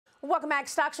Welcome back.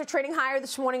 Stocks are trading higher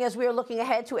this morning as we are looking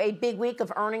ahead to a big week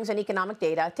of earnings and economic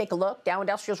data. Take a look. Dow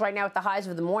Industrials right now at the highs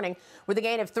of the morning with a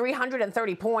gain of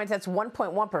 330 points. That's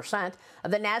 1.1%.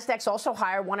 The Nasdaq's also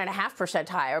higher, 1.5%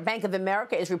 higher. Bank of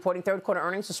America is reporting third quarter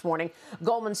earnings this morning.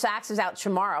 Goldman Sachs is out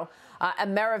tomorrow.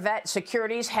 AmeriVet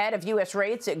Securities head of U.S.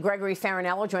 rates, Gregory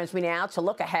Faranello, joins me now to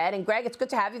look ahead. And Greg, it's good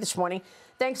to have you this morning.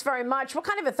 Thanks very much. What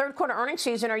kind of a third quarter earnings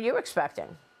season are you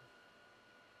expecting?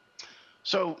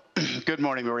 So, good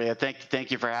morning, Maria. Thank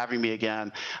you for having me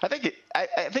again. I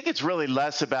think it's really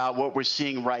less about what we're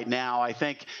seeing right now. I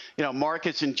think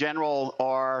markets in general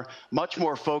are much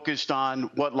more focused on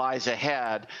what lies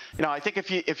ahead. I think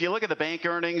if you look at the bank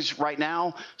earnings right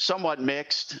now, somewhat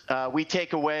mixed. We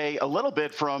take away a little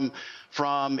bit from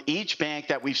each bank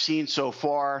that we've seen so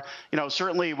far.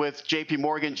 Certainly with J.P.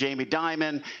 Morgan, Jamie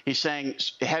Dimon, he's saying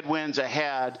headwinds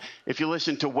ahead. If you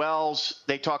listen to Wells,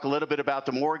 they talk a little bit about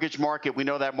the mortgage market. We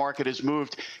know that market has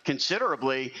moved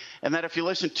considerably. And then if you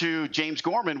listen to James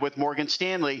Gorman with Morgan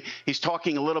Stanley, he's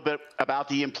talking a little bit about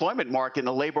the employment market and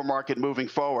the labor market moving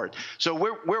forward. So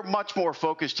we're much more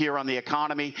focused here on the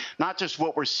economy, not just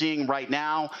what we're seeing right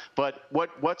now, but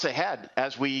what's ahead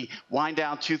as we wind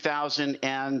down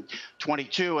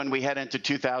 2022 and we head into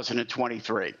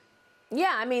 2023.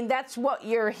 Yeah, I mean, that's what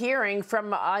you're hearing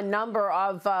from a number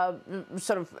of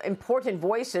sort of important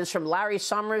voices, from Larry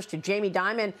Summers to Jamie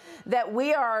Dimon, that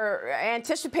we are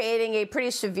anticipating a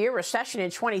pretty severe recession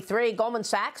in 23. Goldman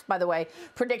Sachs, by the way,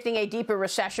 predicting a deeper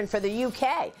recession for the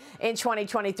UK in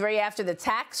 2023 after the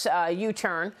tax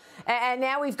U-turn. And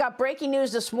now we've got breaking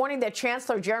news this morning that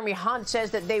Chancellor Jeremy Hunt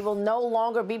says that they will no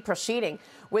longer be proceeding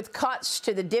with cuts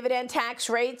to the dividend tax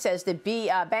rates as the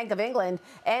Bank of England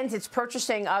ends its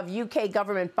purchasing of UK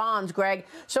government bonds, Greg.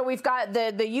 So we've got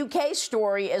the UK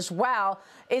story as well.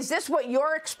 Is this what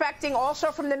you're expecting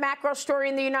also from the macro story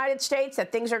in the United States,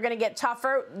 that things are going to get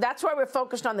tougher? That's why we're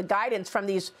focused on the guidance from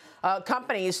these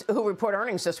companies who report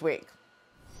earnings this week.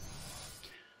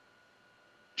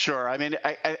 Sure. I mean,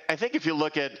 I think if you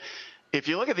look at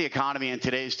the economy in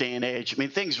today's day and age, I mean,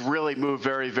 things really move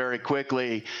very, very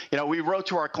quickly. We wrote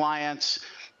to our clients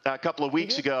a couple of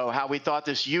weeks ago how we thought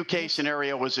this UK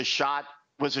scenario was a shot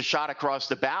across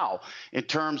the bow in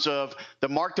terms of the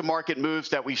mark-to-market moves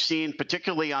that we've seen,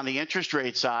 particularly on the interest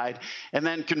rate side. And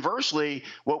then conversely,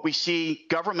 what we see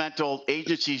governmental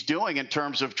agencies doing in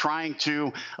terms of trying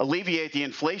to alleviate the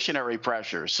inflationary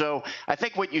pressure. So I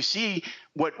think what you see,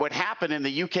 what happened in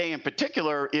the UK in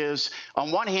particular is,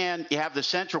 on one hand, you have the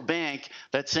central bank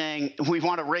that's saying we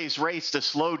want to raise rates to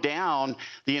slow down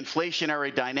the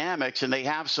inflationary dynamics, and they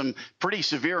have some pretty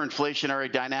severe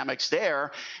inflationary dynamics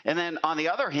there. And then on the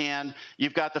other hand,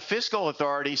 you've got the fiscal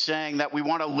authority saying that we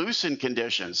want to loosen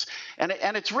conditions.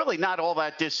 And it's really not all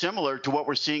that dissimilar to what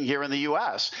we're seeing here in the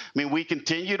U.S. I mean, we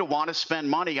continue to want to spend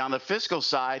money on the fiscal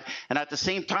side, and at the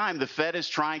same time, the Fed is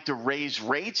trying to raise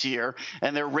rates here,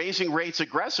 and they're raising rates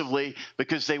aggressively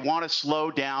because they want to slow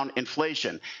down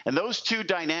inflation. And those two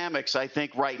dynamics, I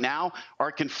think, right now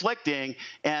are conflicting.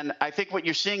 And I think what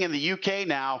you're seeing in the UK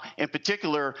now, in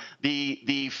particular,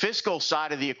 the fiscal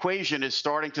side of the equation is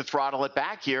starting to throttle it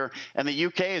back here, and the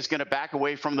UK is going to back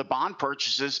away from the bond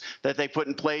purchases that they put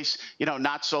in place,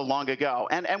 not so long ago.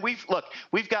 And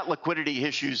we've got liquidity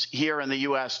issues here in the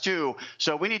US too,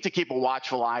 so we need to keep a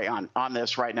watchful eye on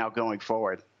this right now going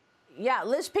forward. Yeah,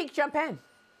 Liz Peek, jump in.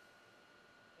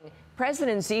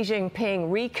 President Xi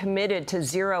Jinping recommitted to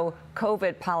zero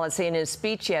COVID policy in his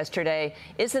speech yesterday.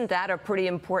 Isn't that a pretty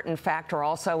important factor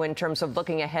also in terms of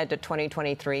looking ahead to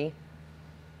 2023?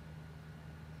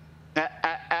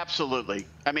 Absolutely.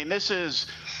 I mean, this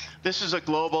is a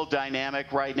global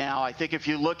dynamic right now. I think if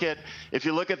you look at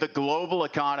the global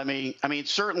economy, I mean,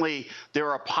 certainly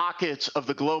there are pockets of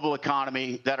the global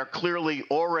economy that are clearly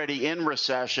already in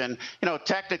recession.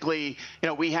 Technically,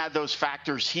 we had those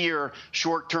factors here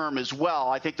short term as well.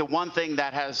 I think the one thing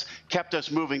that has kept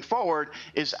us moving forward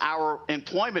is our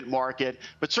employment market.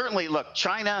 But certainly, look,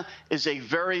 China is a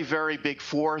very, very big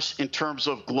force in terms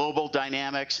of global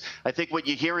dynamics. I think what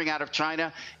you're hearing out of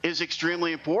China is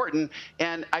extremely important.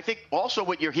 And I think also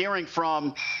what you're hearing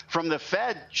from the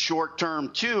Fed short term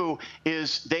too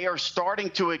is they are starting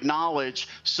to acknowledge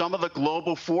some of the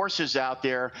global forces out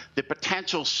there, the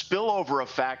potential spillover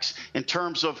effects in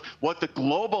terms of what the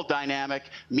global dynamic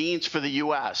means for the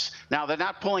U.S. Now, they're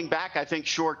not pulling back, I think,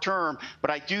 short term,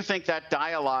 but I do think that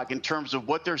dialogue in terms of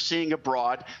what they're seeing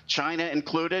abroad, China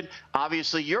included,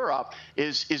 obviously Europe,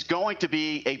 is going to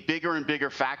be a bigger and bigger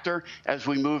factor as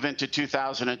we move into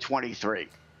 2023.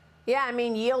 Yeah, I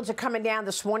mean, yields are coming down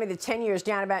this morning. The 10-year is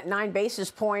down about 9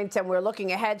 basis points, and we're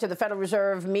looking ahead to the Federal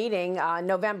Reserve meeting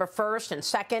November 1st and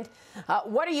 2nd.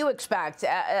 What do you expect?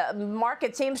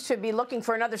 Market seems to be looking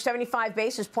for another 75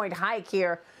 basis point hike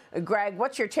here. Greg,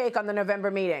 what's your take on the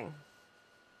November meeting?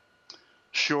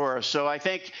 Sure. So I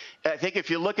think if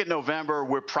you look at November,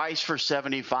 we're priced for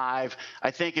 75. I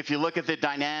think if you look at the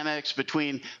dynamics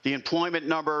between the employment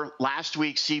number, last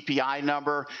week's CPI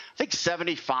number, I think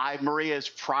 75, Maria, is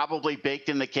probably baked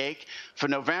in the cake for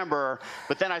November.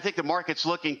 But then I think the market's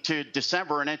looking to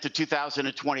December and into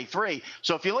 2023.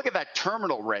 So if you look at that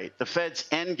terminal rate, the Fed's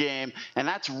end game, and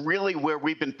that's really where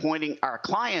we've been pointing our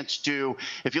clients to.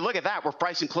 If you look at that, we're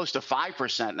pricing close to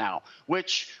 5% now,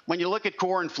 which when you look at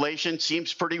core inflation seems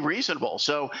pretty reasonable.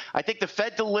 So I think the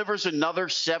Fed delivers another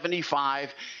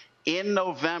 75 in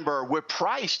November. We're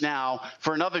priced now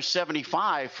for another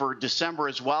 75 for December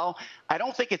as well. I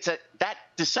don't think that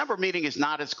December meeting is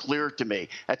not as clear to me.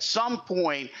 At some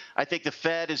point, I think the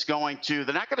Fed is they're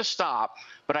not going to stop,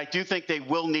 but I do think they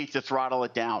will need to throttle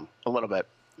it down a little bit.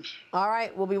 All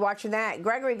right, we'll be watching that.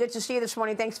 Gregory, good to see you this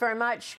morning. Thanks very much.